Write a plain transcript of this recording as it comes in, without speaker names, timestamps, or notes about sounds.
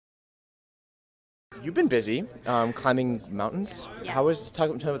You've been busy climbing mountains. Yes. How was talk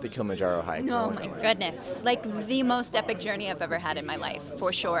about the Kilimanjaro hike? Oh my goodness. Like the most epic journey I've ever had in my life,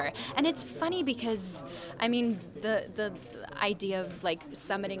 for sure. And it's funny because, I mean, the idea of like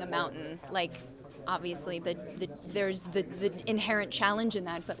summiting a mountain, like obviously there's the inherent challenge in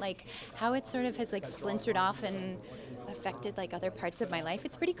that, but like how it sort of has like splintered off and affected like other parts of my life,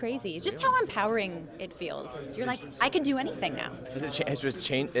 it's pretty crazy. It's just how empowering it feels. You're like, I can do anything now. Has it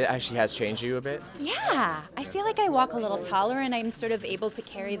actually has changed you a bit? Yeah, I feel like I walk a little taller and I'm sort of able to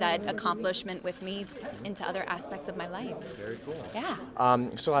carry that accomplishment with me into other aspects of my life. Very cool. Yeah.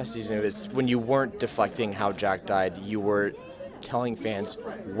 So last season, it was when you weren't deflecting how Jack died, you were telling fans,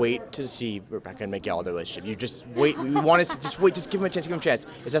 wait to see Rebecca and Miguel, their relationship. You just wait. We want to just wait. Just give him a chance. Give him a chance.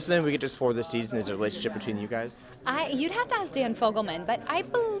 Is that something we get to explore this season? Is a relationship between you guys? You'd have to ask Dan Fogelman, but I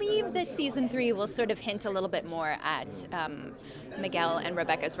believe that season 3 will sort of hint a little bit more at Miguel and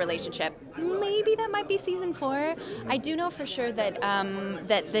Rebecca's relationship. Maybe that might be season 4. I do know for sure that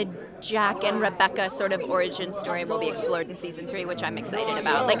that the Jack and Rebecca sort of origin story will be explored in season 3, which I'm excited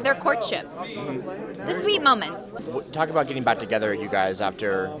about. Like their courtship, the sweet moments. Talk about getting back together, you guys,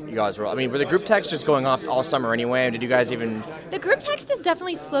 after you guys were. I mean, were the group texts just going off all summer anyway? Did you guys even? The group text has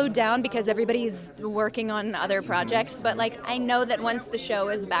definitely slowed down because everybody's working on other projects. But like, I know that once the show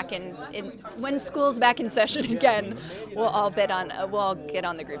is back when school's back in session again, we'll all get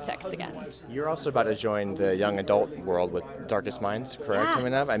on the group text again. You're also about to join the young adult world with Darkest Minds, correct? Yeah.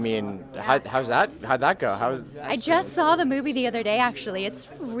 Coming up. I mean, Yeah. how's that go? I just saw the movie the other day, actually. It's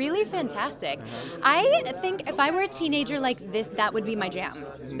really fantastic. I think if I were a teenager like this, that would be my jam,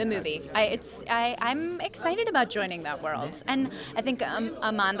 the movie. I'm excited about joining that world. And I think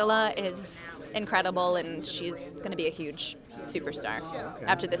Amandla is incredible, and she's going to be a huge superstar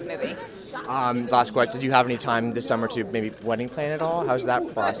after this movie. Last question, did you have any time this summer to maybe wedding plan at all? How's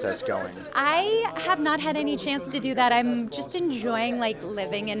that process going? I have not had any chance to do that. I'm just enjoying like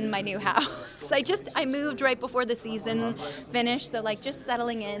living in my new house. I moved right before the season finished, so like just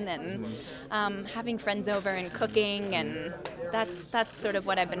settling in and having friends over and cooking, and that's sort of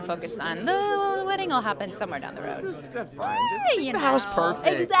what I've been focused on. The wedding will happen somewhere down the road. Just You the house know.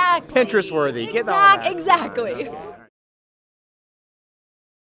 perfect. Exactly. Pinterest worthy. Get all that. Exactly.